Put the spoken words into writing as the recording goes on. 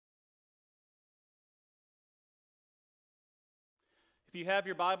If you have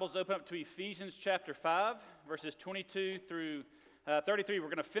your Bibles, open up to Ephesians chapter 5, verses 22 through 33. We're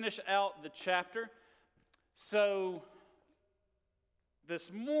going to finish out the chapter. So,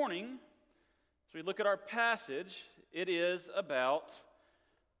 this morning, as we look at our passage, it is about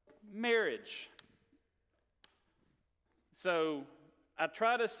marriage. So, I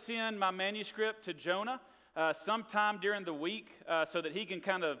try to send my manuscript to Jonah sometime during the week so that he can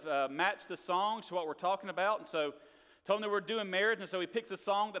kind of match the songs to what we're talking about. And so, told him that we're doing marriage, and so he picks a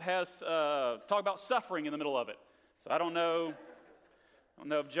song that has talk about suffering in the middle of it. So I don't know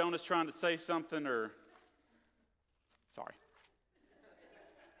if Jonah's trying to say something or sorry.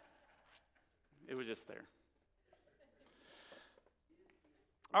 It was just there.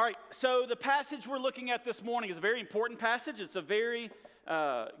 All right, so the passage we're looking at this morning is a very important passage. It's a very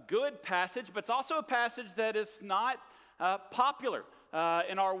good passage, but it's also a passage that is not popular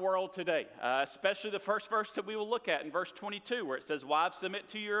in our world today, especially the first verse that we will look at in verse 22, where it says, "Wives, submit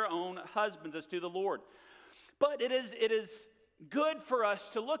to your own husbands as to the Lord." But it is good for us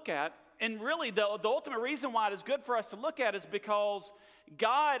to look at, and really the ultimate reason why it is good for us to look at is because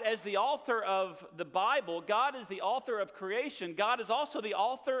God, as the author of the Bible, God is the author of creation, God is also the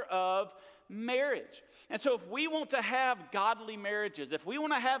author of marriage. And so if we want to have godly marriages, if we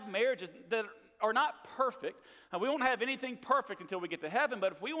want to have marriages that are not perfect, we won't have anything perfect until we get to heaven,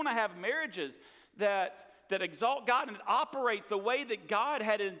 but if we want to have marriages that exalt God and operate the way that God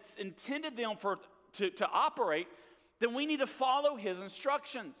had intended them to operate, then we need to follow His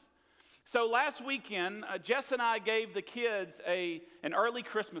instructions. So last weekend, Jess and I gave the kids an early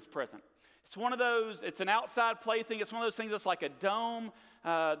Christmas present. It's one of those, it's an outside plaything. It's one of those things that's like a dome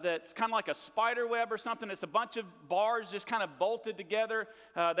that's kind of like a spider web or something. It's a bunch of bars just kind of bolted together.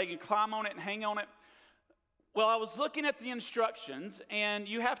 They can climb on it and hang on it. Well, I was looking at the instructions, and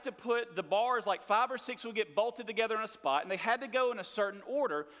you have to put the bars, like 5 or 6 will get bolted together in a spot, and they had to go in a certain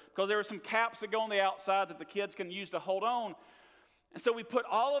order because there were some caps that go on the outside that the kids can use to hold on. And so we put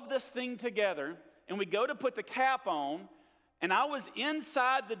all of this thing together, and we go to put the cap on, and I was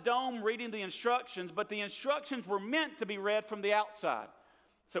inside the dome reading the instructions, but the instructions were meant to be read from the outside.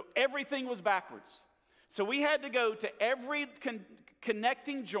 So everything was backwards. So we had to go to every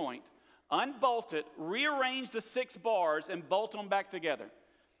connecting joint, unbolt it, rearrange the 6 bars, and bolt them back together.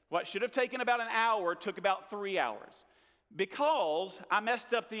 What should have taken about an hour took about 3 hours because I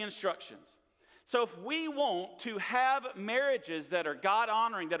messed up the instructions. So if we want to have marriages that are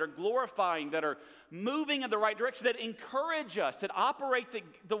God-honoring, that are glorifying, that are moving in the right direction, that encourage us, that operate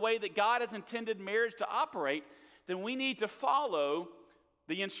the way that God has intended marriage to operate, then we need to follow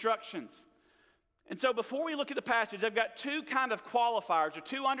the instructions. And so before we look at the passage, I've got 2 kind of qualifiers or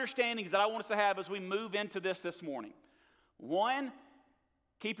 2 understandings that I want us to have as we move into this morning. 1,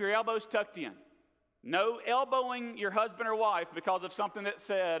 keep your elbows tucked in. No elbowing your husband or wife because of something that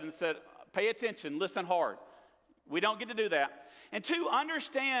said, pay attention, listen hard. We don't get to do that. And 2,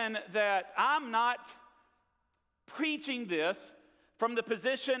 understand that I'm not preaching this from the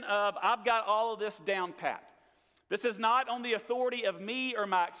position of I've got all of this down pat. This is not on the authority of me or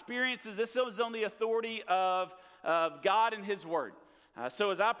my experiences. This is on the authority of God and His Word.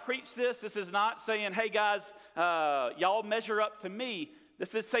 So as I preach this is not saying, hey guys, y'all measure up to me.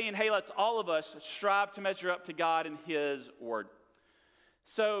 This is saying, hey, let's all of us strive to measure up to God and His Word.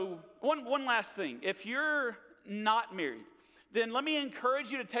 So one last thing. If you're not married, then let me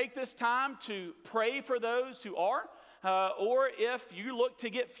encourage you to take this time to pray for those who are. Or if you look to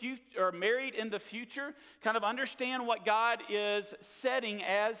get married in the future, kind of understand what God is setting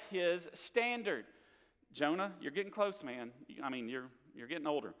as His standard. Jonah, you're getting close, man. I mean, you're getting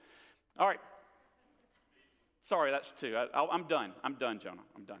older. All right. Sorry, that's 2. I'm done. I'm done, Jonah.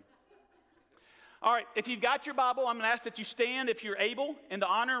 I'm done. All right, if you've got your Bible, I'm going to ask that you stand, if you're able, in the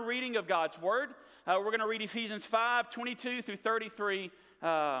honor and reading of God's Word. We're going to read Ephesians 5, 22 through 33.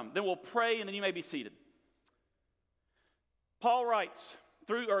 Then we'll pray, and then you may be seated.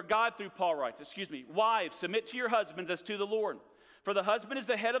 God through Paul writes, "Wives, submit to your husbands as to the Lord. For the husband is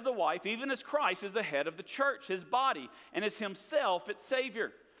the head of the wife, even as Christ is the head of the church, His body, and is Himself its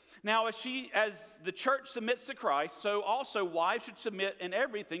Savior. Now, as the church submits to Christ, so also wives should submit in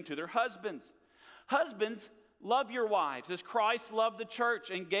everything to their husbands. Husbands, love your wives as Christ loved the church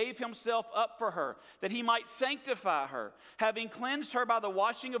and gave Himself up for her, that He might sanctify her, having cleansed her by the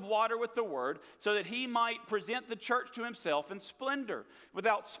washing of water with the word, so that He might present the church to Himself in splendor,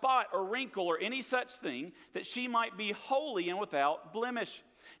 without spot or wrinkle or any such thing, that she might be holy and without blemish.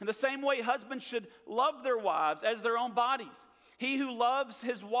 In the same way, husbands should love their wives as their own bodies. He who loves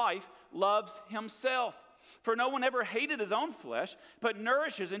his wife loves himself. For no one ever hated his own flesh, but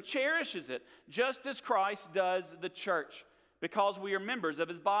nourishes and cherishes it, just as Christ does the church, because we are members of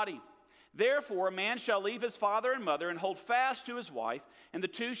his body. Therefore, a man shall leave his father and mother and hold fast to his wife, and the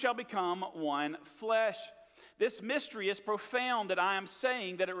two shall become one flesh. This mystery is profound that I am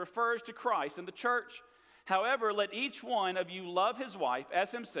saying that it refers to Christ and the church. However, let each one of you love his wife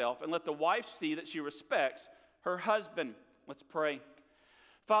as himself, and let the wife see that she respects her husband. Let's pray.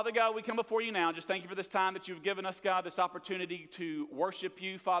 Father God, we come before you now. Just thank you for this time that you've given us, God, this opportunity to worship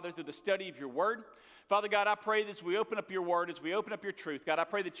you, Father, through the study of your word. Father God, I pray that as we open up your word, as we open up your truth, God, I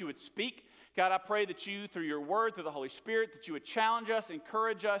pray that you would speak. God, I pray that you, through your word, through the Holy Spirit, that you would challenge us,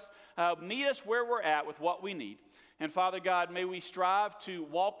 encourage us, meet us where we're at with what we need. And Father God, may we strive to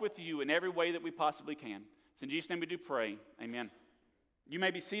walk with you in every way that we possibly can. It's in Jesus' name we do pray. Amen. You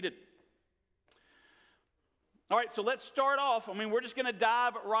may be seated. All right, so let's start off. We're just going to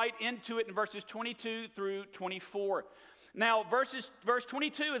dive right into it in verses 22 through 24. Now, verse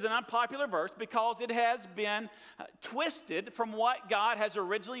 22 is an unpopular verse because it has been twisted from what God has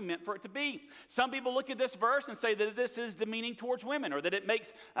originally meant for it to be. Some people look at this verse and say that this is demeaning towards women, or that it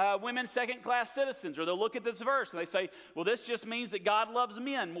makes women second-class citizens, or they'll look at this verse and they say, well, this just means that God loves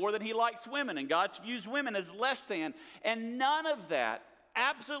men more than he likes women, and God views women as less than. And none of that,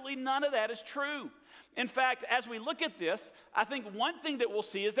 absolutely none of that is true. In fact, as we look at this, I think one thing that we'll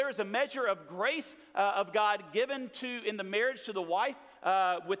see is there is a measure of grace of God given in the marriage to the wife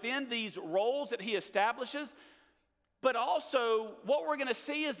within these roles that he establishes. But also, what we're going to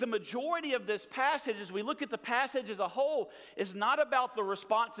see is the majority of this passage, as we look at the passage as a whole, is not about the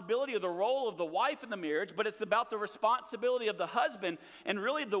responsibility or the role of the wife in the marriage, but it's about the responsibility of the husband and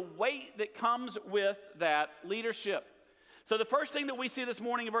really the weight that comes with that leadership. So the first thing that we see this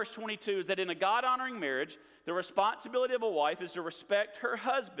morning in verse 22 is that in a God-honoring marriage, the responsibility of a wife is to respect her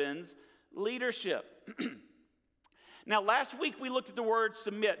husband's leadership. Now, last week we looked at the word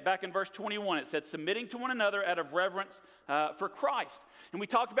submit back in verse 21. It said submitting to one another out of reverence for Christ. And we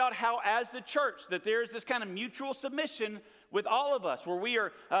talked about how as the church that there is this kind of mutual submission with all of us where we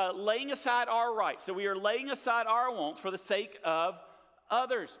are laying aside our rights. So we are laying aside our wants for the sake of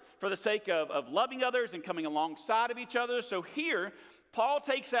others, for the sake of loving others and coming alongside of each other. So here, Paul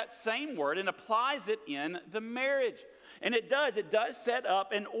takes that same word and applies it in the marriage. And it does set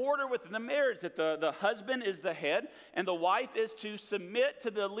up an order within the marriage that the husband is the head and the wife is to submit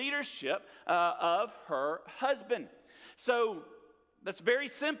to the leadership of her husband. So that's a very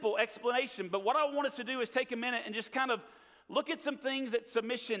simple explanation. But what I want us to do is take a minute and just kind of look at some things that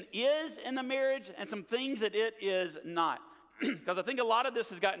submission is in the marriage and some things that it is not. Because I think a lot of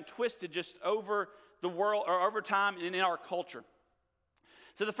this has gotten twisted just over the world or over time and in our culture.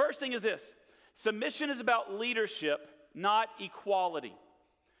 So the first thing is this. Submission is about leadership, not equality.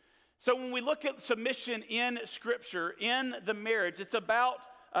 So when we look at submission in Scripture, in the marriage, it's about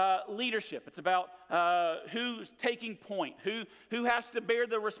leadership. It's about who's taking point, who has to bear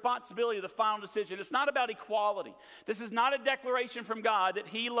the responsibility of the final decision. It's not about equality. This is not a declaration from God that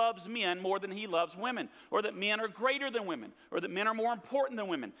he loves men more than he loves women, or that men are greater than women, or that men are more important than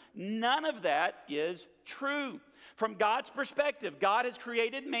women. None of that is true. From God's perspective, God has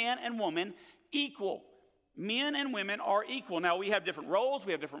created man and woman equal. Men and women are equal. Now, we have different roles,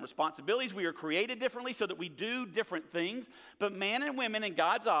 we have different responsibilities, we are created differently so that we do different things, but man and women in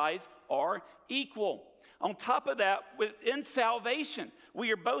God's eyes are equal. On top of that, within salvation,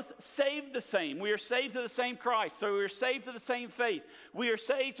 we are both saved the same. We are saved to the same Christ, so we are saved to the same faith. We are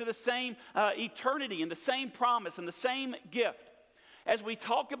saved to the same eternity and the same promise and the same gift. As we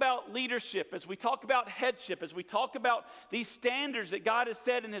talk about leadership, as we talk about headship, as we talk about these standards that God has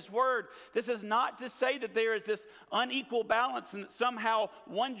said in his word, this is not to say that there is this unequal balance and that somehow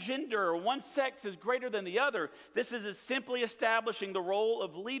one gender or one sex is greater than the other. This is simply establishing the role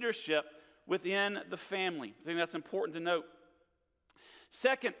of leadership within the family. I think that's important to note.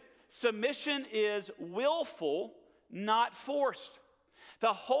 Second, submission is willful, not forced.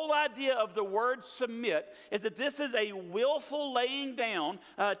 The whole idea of the word submit is that this is a willful laying down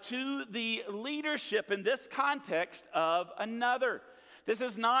to the leadership in this context of another. This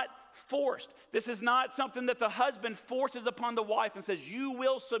is not forced. This is not something that the husband forces upon the wife and says, you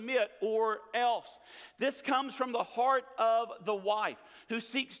will submit or else. This comes from the heart of the wife who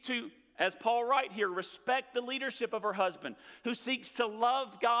seeks to, as Paul writes here, respect the leadership of her husband, who seeks to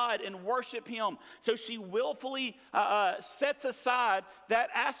love God and worship him. So she willfully sets aside that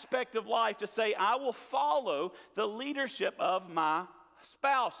aspect of life to say, I will follow the leadership of my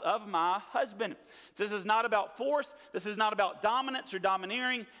spouse, of my husband. This is not about force. This is not about dominance or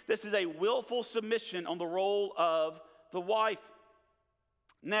domineering. This is a willful submission on the role of the wife.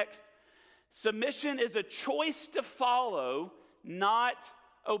 Next, submission is a choice to follow, not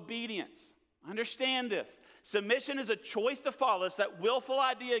obedience. Understand this. Submission is a choice to follow. It's that willful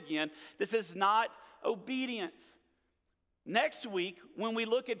idea again. This is not obedience. Next week, when we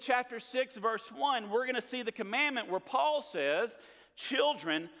look at chapter 6, verse 1, we're going to see the commandment where Paul says,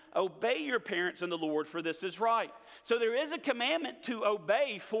 children, obey your parents in the Lord, for this is right. So there is a commandment to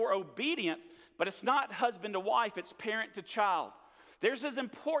obey for obedience, but it's not husband to wife, it's parent to child. This is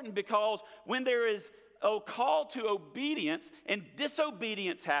important because when there is a call to obedience and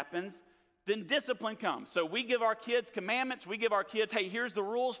disobedience happens, then discipline comes. So we give our kids commandments. We give our kids, hey, here's the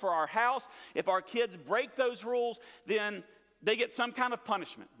rules for our house. If our kids break those rules, then they get some kind of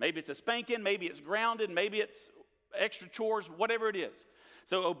punishment. Maybe it's a spanking, maybe it's grounded, maybe it's extra chores, whatever it is.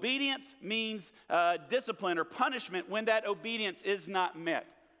 So obedience means discipline or punishment when that obedience is not met.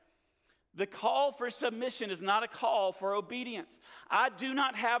 The call for submission is not a call for obedience. I do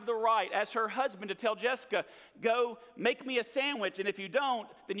not have the right as her husband to tell Jessica, go make me a sandwich, and if you don't,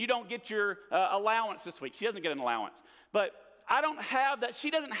 then you don't get your allowance this week. She doesn't get an allowance. But I don't have that. She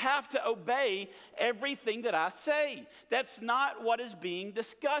doesn't have to obey everything that I say. That's not what is being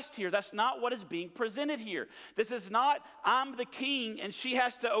discussed here. That's not what is being presented here. This is not, I'm the king and she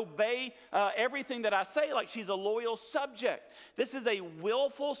has to obey everything that I say like she's a loyal subject. This is a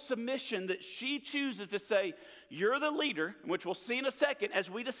willful submission that she chooses to say, you're the leader, which we'll see in a second as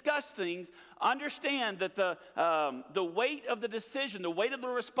we discuss things. Understand that the weight of the decision, the weight of the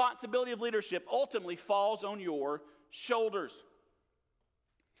responsibility of leadership ultimately falls on your shoulders.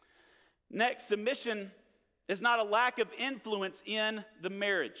 Next, submission is not a lack of influence in the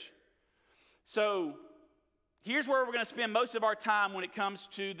marriage. So here's where we're going to spend most of our time when it comes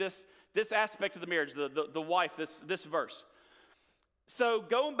to this aspect of the marriage, the wife, this verse. So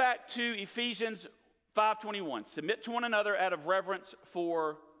going back to Ephesians 5:21, submit to one another out of reverence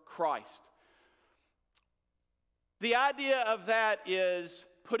for Christ. The idea of that is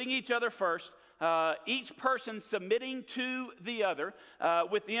putting each other first. Each person submitting to the other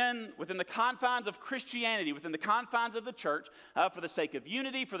within the confines of Christianity, within the confines of the church, for the sake of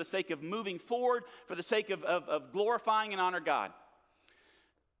unity, for the sake of moving forward, for the sake of glorifying and honor God.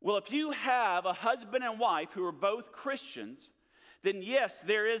 Well, if you have a husband and wife who are both Christians, then yes,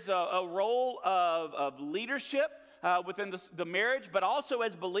 there is a role of leadership within the marriage, but also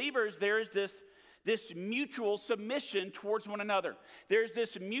as believers, there is this mutual submission towards one another. There's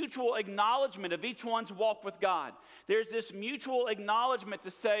this mutual acknowledgement of each one's walk with God. There's this mutual acknowledgement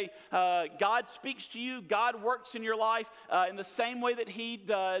to say, God speaks to you, God works in your life in the same way that He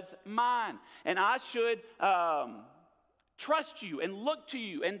does mine. And I should trust you and look to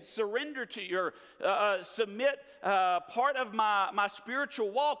you and surrender to your, submit. Part of my spiritual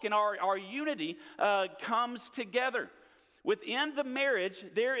walk and our unity comes together. Within the marriage,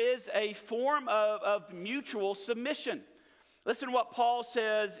 there is a form of mutual submission. Listen to what Paul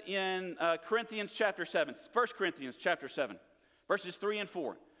says in Corinthians chapter 7, 1 Corinthians chapter 7, verses 3 and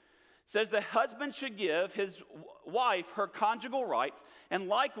 4. It says, the husband should give his wife her conjugal rights, and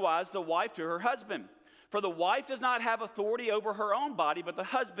likewise the wife to her husband. For the wife does not have authority over her own body, but the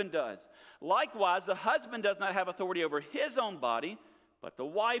husband does. Likewise, the husband does not have authority over his own body, but the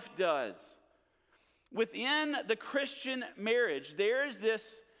wife does. Within the Christian marriage, there is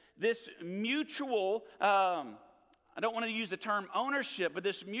this mutual, I don't want to use the term ownership, but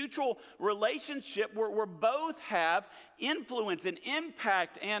this mutual relationship where both have influence and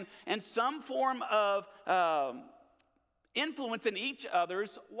impact and some form of influence in each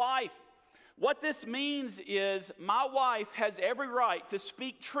other's life. What this means is my wife has every right to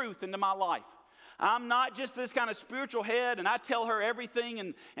speak truth into my life. I'm not just this kind of spiritual head and I tell her everything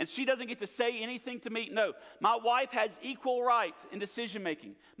and she doesn't get to say anything to me. No, my wife has equal rights in decision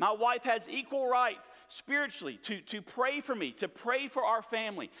making. My wife has equal rights spiritually to pray for me, to pray for our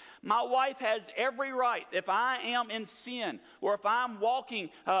family. My wife has every right, if I am in sin or if I'm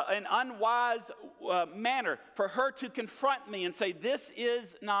walking an unwise manner, for her to confront me and say, this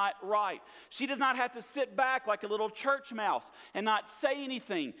is not right. She does not have to sit back like a little church mouse and not say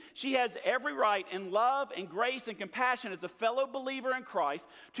anything. She has every right in love and grace and compassion as a fellow believer in Christ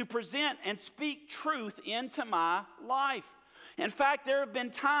to present and speak truth into my life. In fact, there have been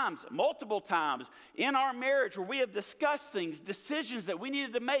times, multiple times in our marriage where we have discussed things, decisions that we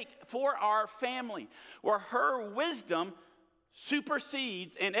needed to make for our family, where her wisdom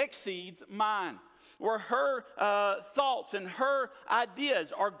supersedes and exceeds mine, where her thoughts and her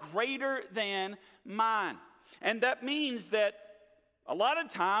ideas are greater than mine. And that means that a lot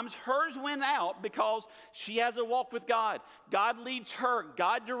of times hers win out because she has a walk with God. God leads her.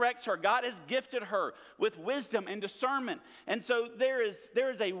 God directs her. God has gifted her with wisdom and discernment. And so there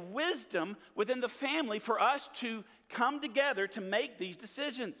is a wisdom within the family for us to come together to make these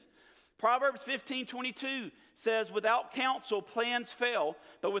decisions. Proverbs 15:22 says, without counsel, plans fail,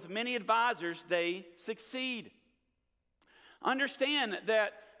 but with many advisors, they succeed. Understand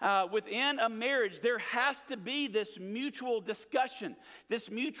that within a marriage, there has to be this mutual discussion,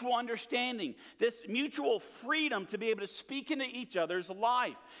 this mutual understanding, this mutual freedom to be able to speak into each other's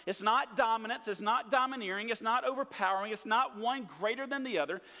life. It's not dominance, it's not domineering, it's not overpowering, it's not one greater than the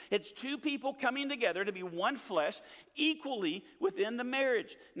other. It's two people coming together to be one flesh equally within the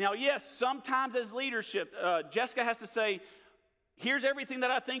marriage. Now, yes, sometimes as leadership, Jessica has to say, here's everything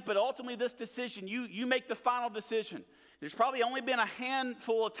that I think, but ultimately this decision, you make the final decision. There's probably only been a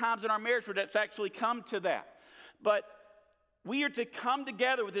handful of times in our marriage where that's actually come to that. But we are to come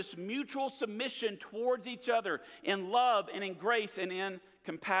together with this mutual submission towards each other in love and in grace and in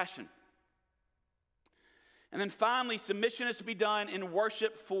compassion. And then finally, submission is to be done in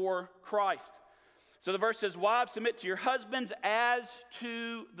worship for Christ. So the verse says, wives, submit to your husbands as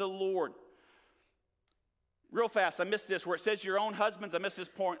to the Lord. Real fast, I missed this, where it says your own husbands. I missed this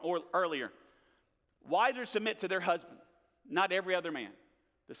point earlier. Wives are to submit to their husband, not every other man.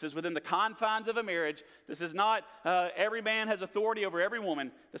 This is within the confines of a marriage. This is not every man has authority over every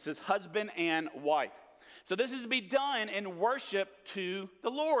woman. This is husband and wife. So this is to be done in worship to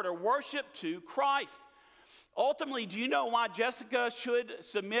the Lord, or worship to Christ. Ultimately, do you know why Jessica should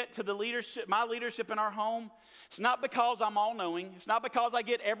submit to the leadership, my leadership in our home? It's not because I'm all-knowing. It's not because I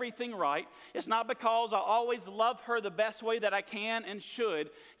get everything right. It's not because I always love her the best way that I can and should.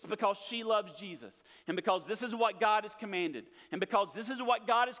 It's because she loves Jesus. And because this is what God has commanded. And because this is what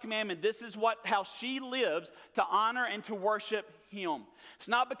God has commanded, this is how she lives to honor and to worship Him. It's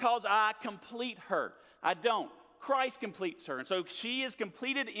not because I complete her. I don't. Christ completes her. And so she is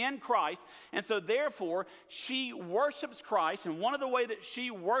completed in Christ. And so therefore, she worships Christ. And one of the ways that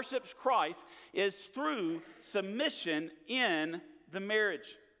she worships Christ is through submission in the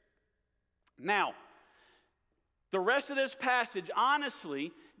marriage. Now, the rest of this passage,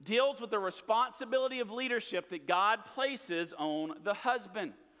 honestly, deals with the responsibility of leadership that God places on the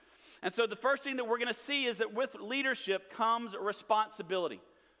husband. And so the first thing that we're going to see is that with leadership comes responsibility.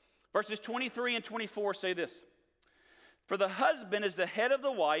 Verses 23 and 24 say this. For the husband is the head of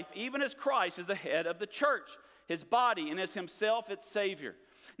the wife, even as Christ is the head of the church, his body, and as himself its Savior.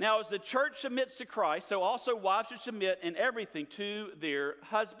 Now, as the church submits to Christ, so also wives should submit in everything to their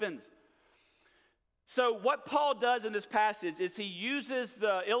husbands. So what Paul does in this passage is he uses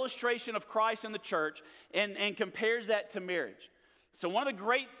the illustration of Christ and the church and compares that to marriage. So one of the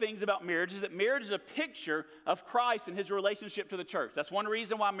great things about marriage is that marriage is a picture of Christ and his relationship to the church. That's one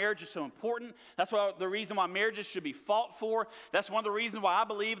reason why marriage is so important. That's the reason why marriages should be fought for. That's one of the reasons why I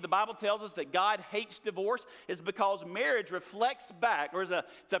believe the Bible tells us that God hates divorce, is because marriage reflects back, or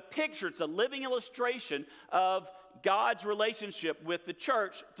it's a picture, it's a living illustration of God's relationship with the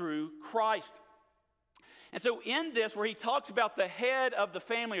church through Christ. And so in this, where he talks about the head of the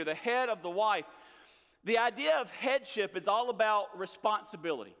family or the head of the wife, the idea of headship is all about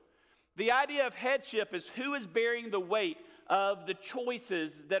responsibility. The idea of headship is who is bearing the weight of the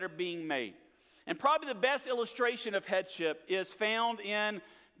choices that are being made. And probably the best illustration of headship is found in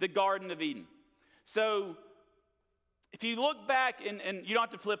the Garden of Eden. So if you look back, and you don't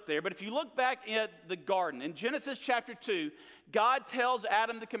have to flip there, but if you look back at the garden, in Genesis chapter 2, God tells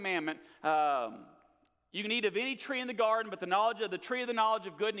Adam the commandment, you can eat of any tree in the garden, but the tree of the knowledge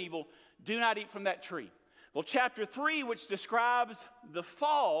of good and evil, do not eat from that tree. Well, chapter 3, which describes the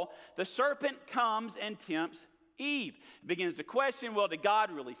fall, the serpent comes and tempts Eve. It begins to question, well, did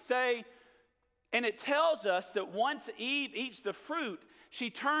God really say? And it tells us that once Eve eats the fruit, she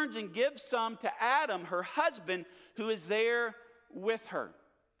turns and gives some to Adam, her husband, who is there with her.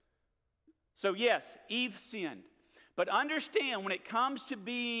 So yes, Eve sinned. But understand, when it comes to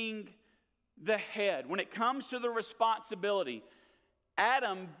being the head, when it comes to the responsibility,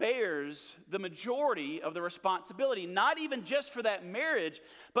 Adam bears the majority of the responsibility, not even just for that marriage,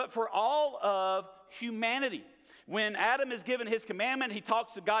 but for all of humanity. When Adam is given his commandment,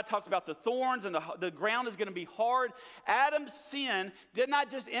 God talks about the thorns and the ground is going to be hard. Adam's sin did not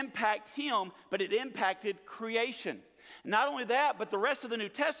just impact him, but it impacted creation. Not only that, but the rest of the New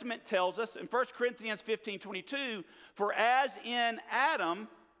Testament tells us in 1 Corinthians 15:22, for as in Adam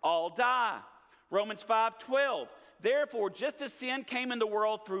all die. Romans 5:12. Therefore, just as sin came in the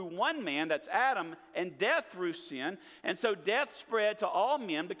world through one man, that's Adam, and death through sin, and so death spread to all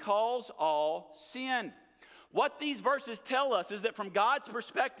men because all sinned. What these verses tell us is that from God's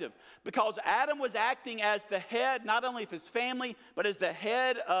perspective, because Adam was acting as the head, not only of his family, but as the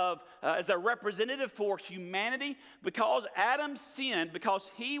head of, as a representative for humanity, because Adam sinned,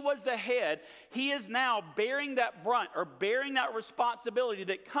 because he was the head, he is now bearing that brunt or bearing that responsibility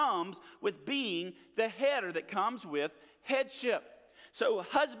that comes with being the head, or that comes with headship. So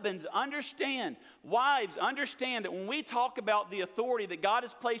husbands, understand, wives, understand that when we talk about the authority that God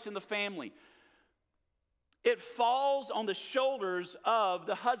has placed in the family, it falls on the shoulders of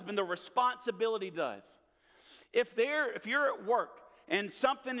the husband. The responsibility does. If you're at work and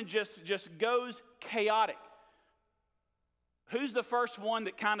something just goes chaotic, who's the first one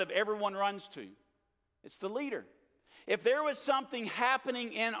that kind of everyone runs to? It's the leader. If there was something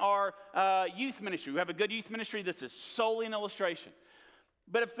happening in our youth ministry, we have a good youth ministry. This is solely an illustration.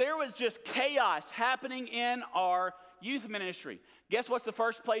 But if there was just chaos happening in our youth ministry, guess what's the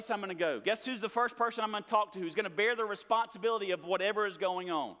first place I'm going to go? Guess who's the first person I'm going to talk to who's going to bear the responsibility of whatever is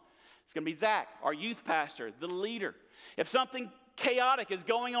going on? It's going to be Zach, our youth pastor, the leader. If something chaotic is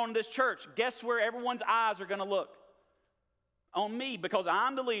going on in this church, guess where everyone's eyes are going to look? On me, because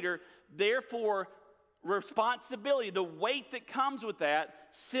I'm the leader. Therefore, responsibility, the weight that comes with that,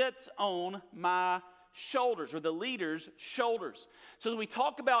 sits on my shoulders, or the leader's shoulders. So as we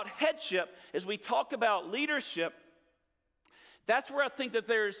talk about headship, as we talk about leadership, that's where I think that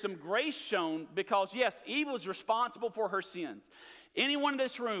there is some grace shown, because yes, Eve was responsible for her sins. Anyone in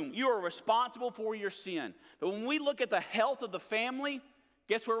this room, you are responsible for your sin. But when we look at the health of the family,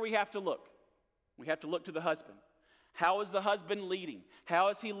 guess where we have to look? We have to look to the husband. How is the husband leading? How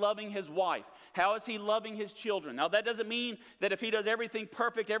is he loving his wife? How is he loving his children? Now, that doesn't mean that if he does everything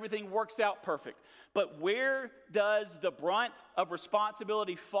perfect, everything works out perfect. But where does the brunt of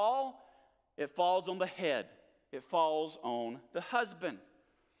responsibility fall? It falls on the head. It falls on the husband.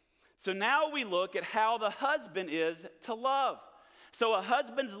 So now we look at how the husband is to love. So a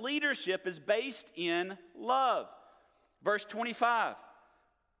husband's leadership is based in love. Verse 25.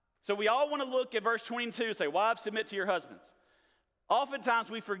 So we all want to look at verse 22 and say, wives, submit to your husbands. Oftentimes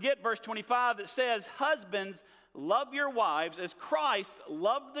we forget verse 25 that says, husbands, love your wives as Christ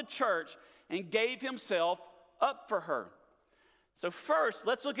loved the church and gave himself up for her. So first,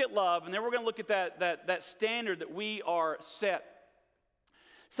 let's look at love, and then we're going to look at that standard that we are set.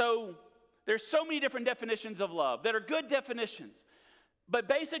 So there's so many different definitions of love that are good definitions. But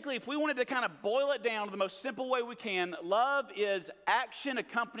basically, if we wanted to kind of boil it down to the most simple way we can, love is action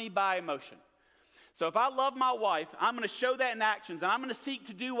accompanied by emotion. So if I love my wife, I'm going to show that in actions, and I'm going to seek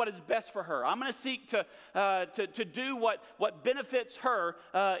to do what is best for her. I'm going to seek to do what benefits her,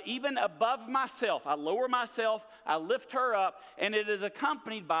 even above myself. I lower myself, I lift her up, and it is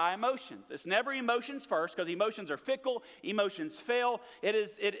accompanied by emotions. It's never emotions first, because emotions are fickle, emotions fail. It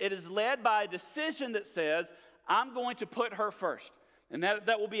is led by a decision that says, I'm going to put her first. And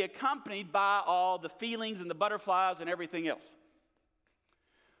that will be accompanied by all the feelings and the butterflies and everything else.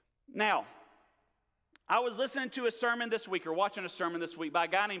 Now, I was listening to a sermon this week, or watching a sermon this week, by a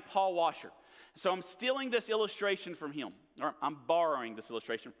guy named Paul Washer. So I'm stealing this illustration from him, or I'm borrowing this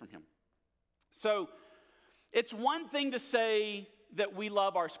illustration from him. So it's one thing to say that we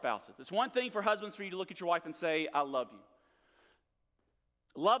love our spouses. It's one thing for husbands for you to look at your wife and say, I love you.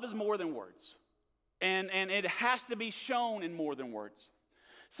 Love is more than words. And it has to be shown in more than words.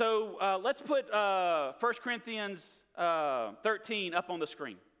 So let's put 1 Corinthians 13 up on the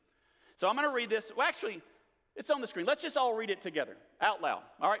screen. So I'm going to read this. Well, actually, it's on the screen. Let's just all read it together, out loud.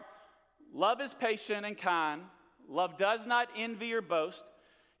 All right? Love is patient and kind. Love does not envy or boast.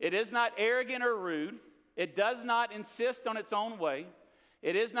 It is not arrogant or rude. It does not insist on its own way.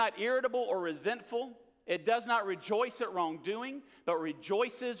 It is not irritable or resentful. It does not rejoice at wrongdoing, but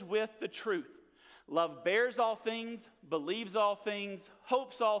rejoices with the truth. Love bears all things, believes all things,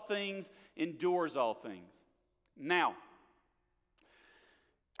 hopes all things, endures all things. Now,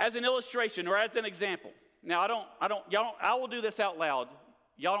 as an illustration or as an example, now I will do this out loud.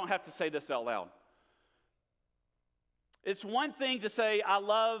 Y'all don't have to say this out loud. It's one thing to say, I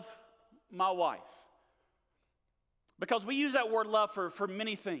love my wife. Because we use that word love for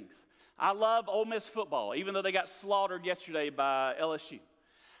many things. I love Ole Miss football, even though they got slaughtered yesterday by LSU.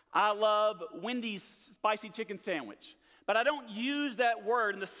 I love Wendy's spicy chicken sandwich. But I don't use that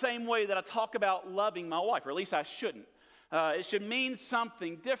word in the same way that I talk about loving my wife, or at least I shouldn't. It should mean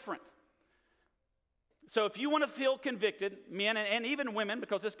something different. So if you want to feel convicted, men and even women,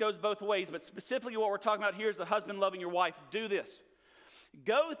 because this goes both ways, but specifically what we're talking about here is the husband loving your wife, do this.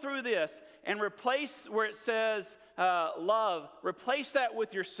 Go through this and replace where it says love, replace that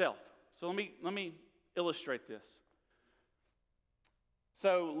with yourself. So let me illustrate this.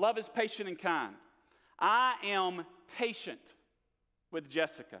 So love is patient and kind. I am patient with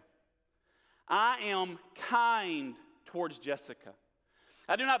Jessica. I am kind towards Jessica.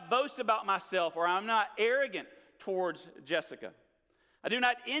 I do not boast about myself, or I'm not arrogant towards Jessica. I do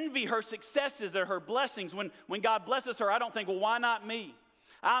not envy her successes or her blessings. When God blesses her, I don't think, well, why not me?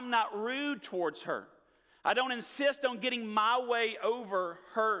 I'm not rude towards her. I don't insist on getting my way over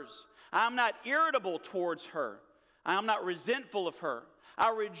hers. I'm not irritable towards her. I am not resentful of her. I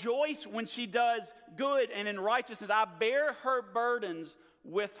rejoice when she does good and in righteousness. I bear her burdens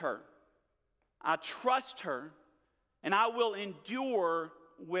with her. I trust her, and I will endure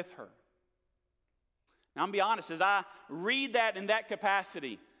with her. Now, I'm going to be honest, as I read that in that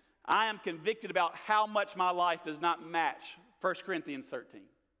capacity, I am convicted about how much my life does not match 1 Corinthians 13.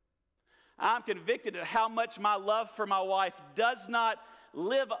 I'm convicted of how much my love for my wife does not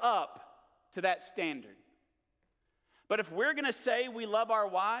live up to that standard. But if we're going to say we love our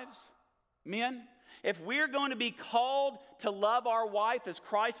wives, men, if we're going to be called to love our wife as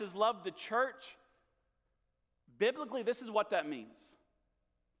Christ has loved the church, biblically, this is what that means.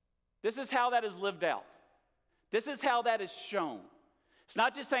 This is how that is lived out. This is how that is shown. It's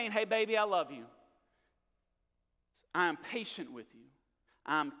not just saying, hey, baby, I love you. I am patient with you.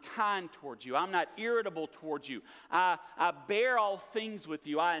 I'm kind towards you. I'm not irritable towards you. I bear all things with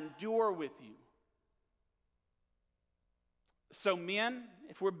you. I endure with you. So men,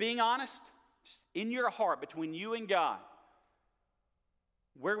 if we're being honest, just in your heart, between you and God,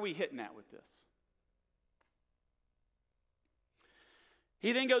 where are we hitting at with this?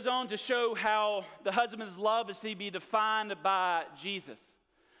 He then goes on to show how the husband's love is to be defined by Jesus.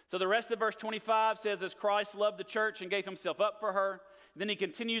 So the rest of verse 25 says, as Christ loved the church and gave himself up for her. Then he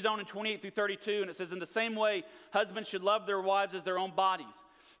continues on in 28 through 32, and it says, in the same way, husbands should love their wives as their own bodies.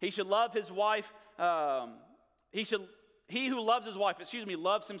 He should love his wife, he who loves his wife,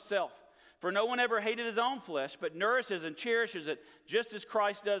 loves himself. For no one ever hated his own flesh, but nourishes and cherishes it, just as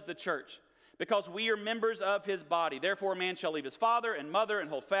Christ does the church, because we are members of his body. Therefore a man shall leave his father and mother and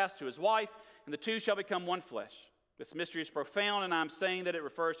hold fast to his wife, and the two shall become one flesh. This mystery is profound, and I'm saying that it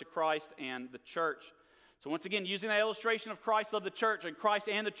refers to Christ and the church. So once again, using that illustration of Christ loved the church and Christ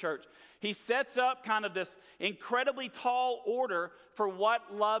and the church, he sets up kind of this incredibly tall order for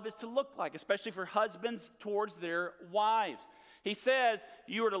what love is to look like, especially for husbands towards their wives. He says,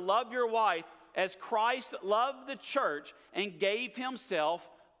 you are to love your wife as Christ loved the church and gave himself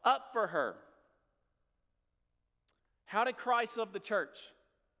up for her. How did Christ love the church?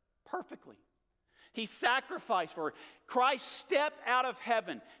 Perfectly. He sacrificed for her. Christ stepped out of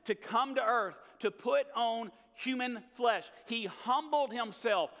heaven to come to earth to put on human flesh. He humbled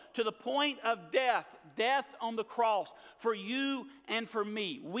himself to the point of death on the cross for you and for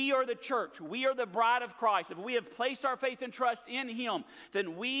me. We are the church. We are the bride of Christ. If we have placed our faith and trust in him,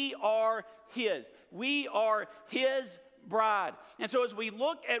 then we are his. We are his bride. And so as we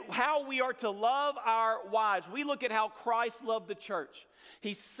look at how we are to love our wives, we look at how Christ loved the church.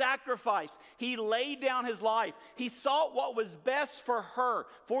 He sacrificed. He laid down his life. He sought what was best for her,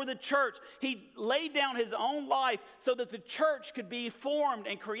 for the church. He laid down his own life so that the church could be formed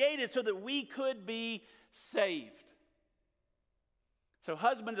and created so that we could be saved. So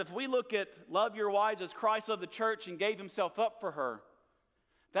husbands, if we look at love your wives as Christ loved the church and gave himself up for her,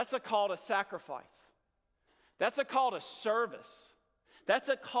 that's a call to sacrifice. That's a call to service. That's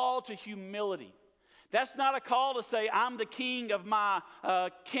a call to humility. That's not a call to say, I'm the king of my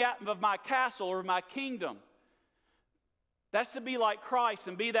castle or my kingdom. That's to be like Christ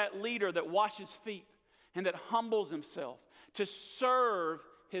and be that leader that washes feet and that humbles himself, to serve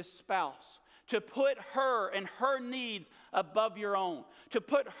his spouse, to put her and her needs above your own, to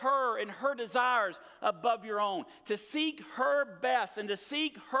put her and her desires above your own, to seek her best and to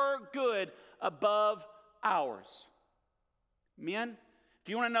seek her good above ours. Men, if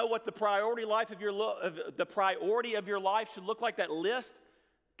you want to know what the priority of your life should look like, that list,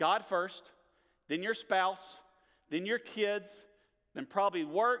 God first, then your spouse, then your kids, then probably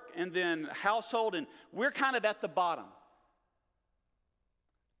work, and then household, and we're kind of at the bottom.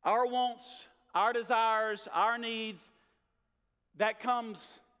 Our wants, our desires, our needs, that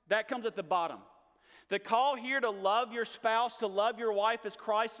comes at the bottom. The call here to love your spouse, to love your wife as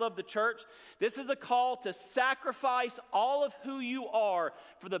Christ loved the church, this is a call to sacrifice all of who you are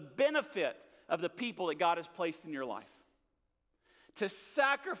for the benefit of the people that God has placed in your life. To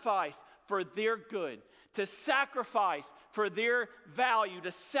sacrifice for their good, to sacrifice for their value,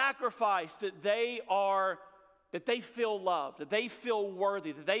 to sacrifice that they feel loved, that they feel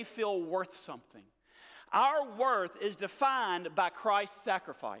worthy, that they feel worth something. Our worth is defined by Christ's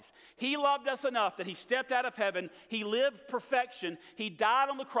sacrifice. He loved us enough that he stepped out of heaven, he lived perfection, he died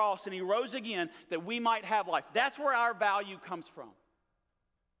on the cross, and he rose again that we might have life. That's where our value comes from.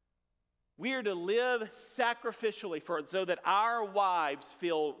 We are to live sacrificially so that our wives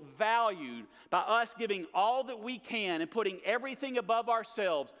feel valued by us giving all that we can and putting everything above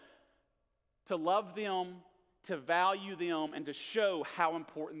ourselves to love them, to value them, and to show how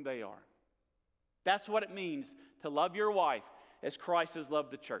important they are. That's what it means to love your wife as Christ has loved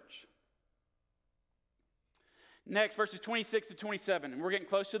the church. Next, verses 26 to 27, and we're getting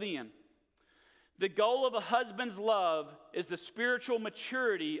close to the end. The goal of a husband's love is the spiritual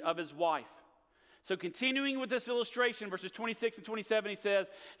maturity of his wife. So continuing with this illustration, verses 26 and 27, he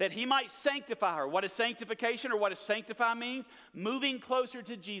says that he might sanctify her. What is sanctification, or what does sanctify means? Moving closer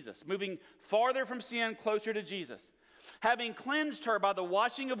to Jesus, moving farther from sin, closer to Jesus. Having cleansed her by the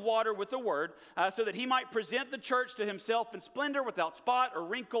washing of water with the word, so that he might present the church to himself in splendor, without spot or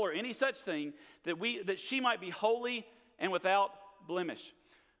wrinkle or any such thing, that she might be holy and without blemish.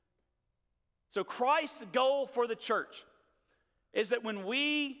 So Christ's goal for the church is that when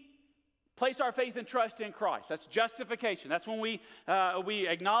we place our faith and trust in Christ, that's justification. That's when we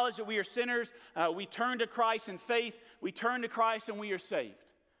acknowledge that we are sinners. We turn to Christ in faith. We turn to Christ and we are saved.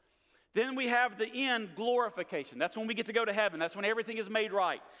 Then we have the end, glorification. That's when we get to go to heaven. That's when everything is made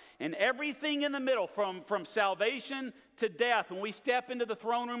right. And everything in the middle, from salvation to death, when we step into the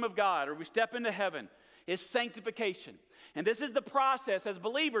throne room of God or we step into heaven, is sanctification. And this is the process as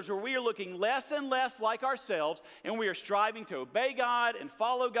believers where we are looking less and less like ourselves, and we are striving to obey God and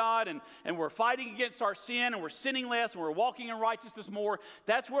follow God, and we're fighting against our sin, and we're sinning less, and we're walking in righteousness more.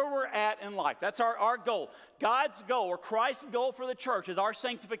 That's where we're at in life. That's our goal. God's goal, or Christ's goal for the church, is our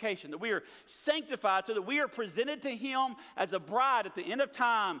sanctification, that we are sanctified so that we are presented to him as a bride at the end of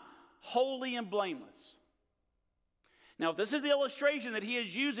time, holy and blameless. Now, this is the illustration that he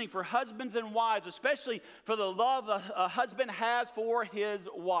is using for husbands and wives, especially for the love a husband has for his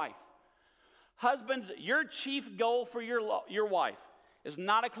wife. Husbands, your chief goal for your wife is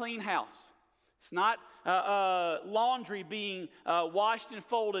not a clean house. It's not laundry being washed and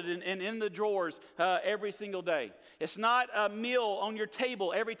folded and in the drawers every single day. It's not a meal on your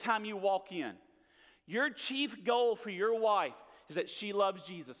table every time you walk in. Your chief goal for your wife is that she loves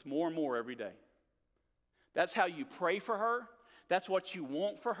Jesus more and more every day. That's how you pray for her. That's what you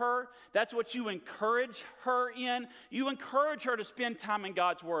want for her. That's what you encourage her in. You encourage her to spend time in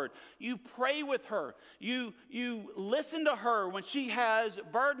God's Word. You pray with her. You listen to her when she has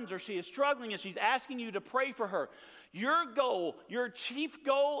burdens or she is struggling and she's asking you to pray for her. Your goal, your chief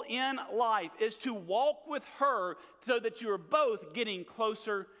goal in life is to walk with her so that you are both getting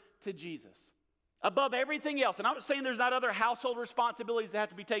closer to Jesus. Above everything else. And I'm not saying there's not other household responsibilities that have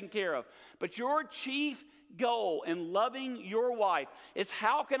to be taken care of. But your chief goal in loving your wife is,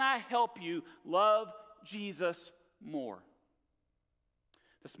 how can I help you love Jesus more?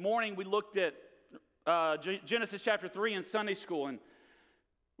 This morning we looked at Genesis chapter 3 in Sunday school, and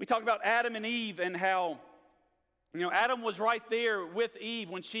we talked about Adam and Eve and how, Adam was right there with Eve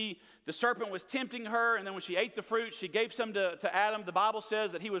when the serpent was tempting her, and then when she ate the fruit, she gave some to Adam. The Bible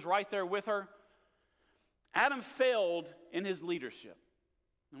says that he was right there with her. Adam failed in his leadership.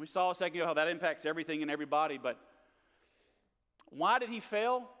 And we saw a second ago how that impacts everything and everybody, but why did he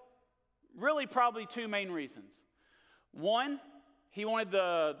fail? Really, probably two main reasons. One, he wanted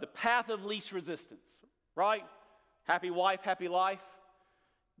the path of least resistance, right? Happy wife, happy life.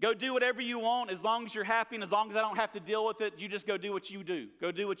 Go do whatever you want as long as you're happy, and as long as I don't have to deal with it, you just go do what you do.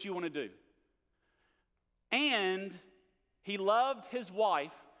 Go do what you want to do. And he loved his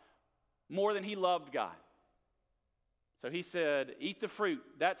wife more than he loved God. So he said, eat the fruit.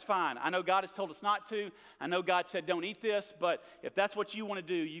 That's fine. I know God has told us not to. I know God said don't eat this, but if that's what you want to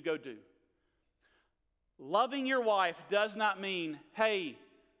do, you go do. Loving your wife does not mean, hey,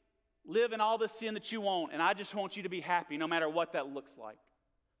 live in all the sin that you want, and I just want you to be happy no matter what that looks like.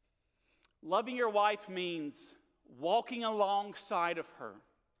 Loving your wife means walking alongside of her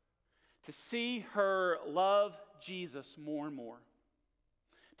to see her love Jesus more and more,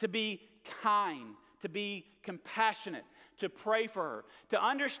 to be kind, to be compassionate, to pray for her, to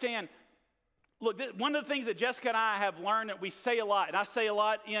understand. Look, one of the things that Jessica and I have learned that we say a lot, and I say a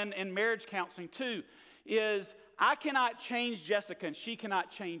lot in marriage counseling too, is I cannot change Jessica and she cannot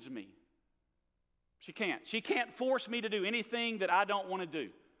change me. She can't. She can't force me to do anything that I don't want to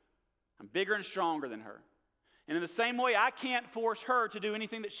do. I'm bigger and stronger than her. And in the same way, I can't force her to do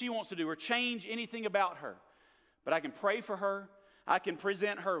anything that she wants to do or change anything about her. But I can pray for her. I can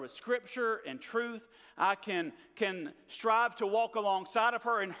present her with Scripture and truth. I can strive to walk alongside of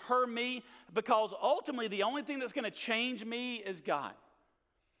her and her me, because ultimately the only thing that's going to change me is God.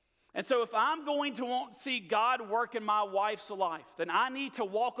 And so if I'm going to want to see God work in my wife's life, then I need to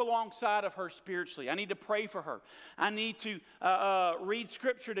walk alongside of her spiritually. I need to pray for her. I need to read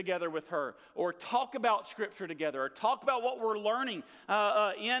Scripture together with her, or talk about Scripture together, or talk about what we're learning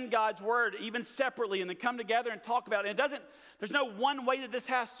in God's Word, even separately, and then come together and talk about it. There's no one way that this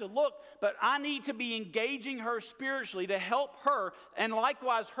has to look, but I need to be engaging her spiritually to help her, and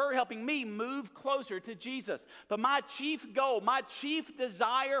likewise her helping me move closer to Jesus. But my chief goal, my chief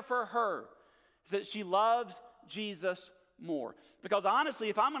desire for her is that she loves Jesus more. Because honestly,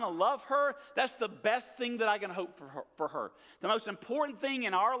 if I'm going to love her, that's the best thing that I can hope for her. The most important thing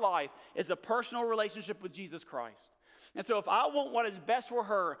in our life is a personal relationship with Jesus Christ. And so if I want what is best for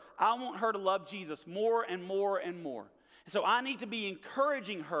her, I want her to love Jesus more and more and more. And so I need to be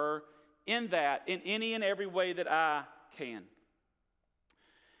encouraging her in that, in any and every way that I can.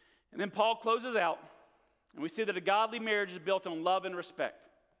 And then Paul closes out, and we see that a godly marriage is built on love and respect.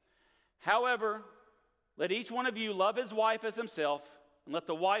 However, let each one of you love his wife as himself, and let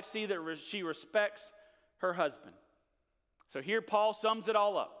the wife see that she respects her husband. So here Paul sums it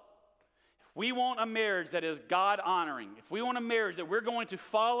all up. If we want a marriage that is God-honoring, if we want a marriage that we're going to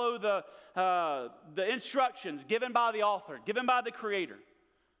follow the instructions given by the author, given by the Creator,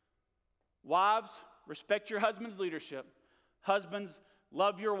 wives, respect your husband's leadership. Husbands,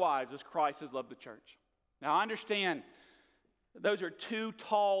 love your wives as Christ has loved the church. Now, I understand those are two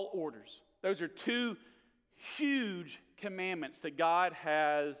tall orders. Those are two huge commandments that God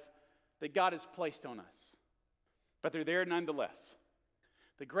has placed on us. But they're there nonetheless.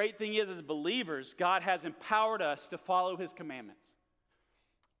 The great thing is, as believers, God has empowered us to follow His commandments.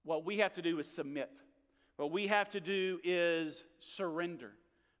 What we have to do is submit. What we have to do is surrender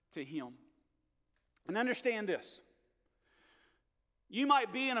to Him. And understand this. You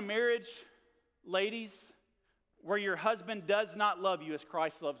might be in a marriage, ladies, where your husband does not love you as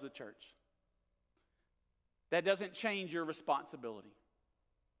Christ loves the church. That doesn't change your responsibility.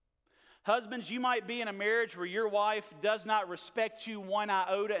 Husbands, you might be in a marriage where your wife does not respect you one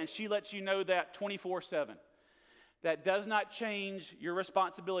iota, and she lets you know that 24/7. That does not change your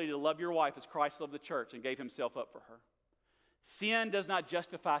responsibility to love your wife as Christ loved the church and gave Himself up for her. Sin does not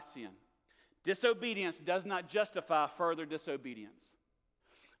justify sin. Disobedience does not justify further disobedience.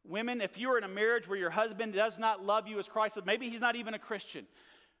 Women, if you're in a marriage where your husband does not love you as Christ loved, maybe he's not even a Christian,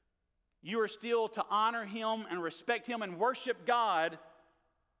 you are still to honor him and respect him and worship God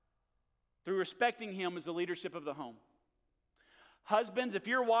through respecting him as the leadership of the home. Husbands, if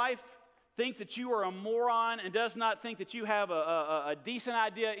your wife thinks that you are a moron and does not think that you have a decent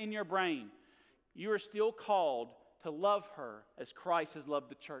idea in your brain, you are still called to love her as Christ has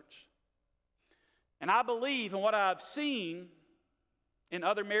loved the church. And I believe in what I've seen in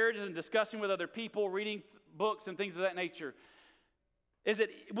other marriages and discussing with other people, reading books and things of that nature, is that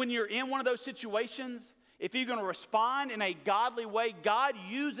when you're in one of those situations, if you're going to respond in a godly way, God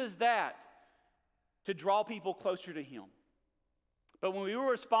uses that to draw people closer to Him. But when we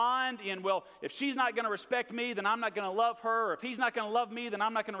respond in, well, if she's not going to respect me, then I'm not going to love her, or if he's not going to love me, then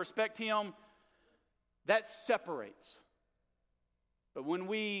I'm not going to respect him, that separates. But when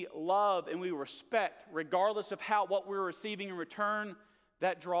we love and we respect, regardless of what we're receiving in return,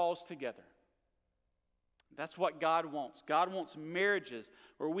 that draws together. That's what God wants. God wants marriages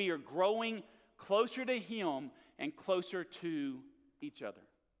where we are growing closer to Him and closer to each other.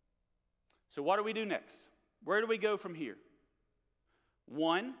 So what do we do next? Where do we go from here?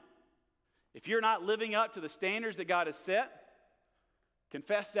 One, if you're not living up to the standards that God has set,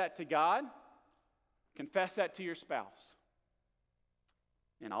 confess that to God. Confess that to your spouse.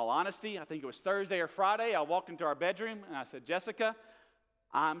 In all honesty, I think it was Thursday or Friday, I walked into our bedroom and I said, Jessica,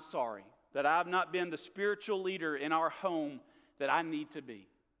 I'm sorry that I've not been the spiritual leader in our home that I need to be.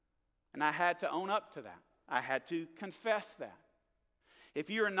 And I had to own up to that. I had to confess that. If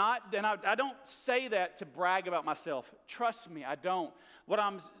you're not, and I don't say that to brag about myself. Trust me, I don't. What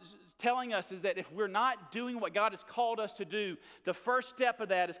I'm telling us is that if we're not doing what God has called us to do, the first step of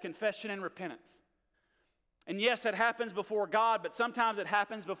that is confession and repentance. And yes, that happens before God, but sometimes it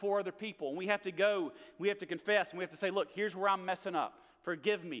happens before other people. And we have to go, we have to confess, and we have to say, look, here's where I'm messing up.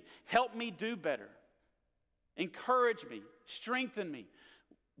 Forgive me. Help me do better. Encourage me. Strengthen me.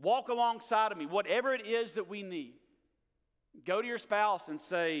 Walk alongside of me. Whatever it is that we need. Go to your spouse and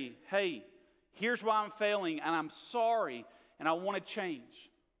say, hey, here's why I'm failing, and I'm sorry, and I want to change.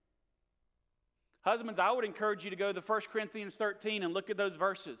 Husbands, I would encourage you to go to 1 Corinthians 13 and look at those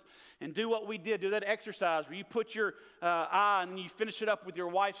verses and do what we did. Do that exercise where you put your eye and then you finish it up with your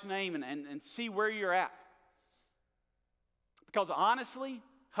wife's name and see where you're at. Because honestly,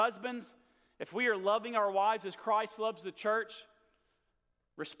 husbands, if we are loving our wives as Christ loves the church,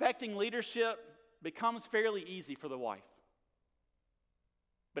 respecting leadership becomes fairly easy for the wife.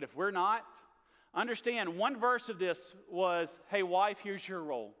 But if we're not, understand one verse of this was, hey, wife, here's your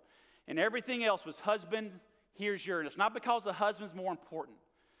role. And everything else was, husband, here's your. And it's not because the husband's more important.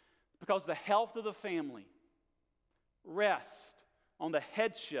 It's because the health of the family rests on the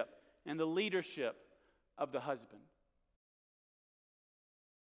headship and the leadership of the husband.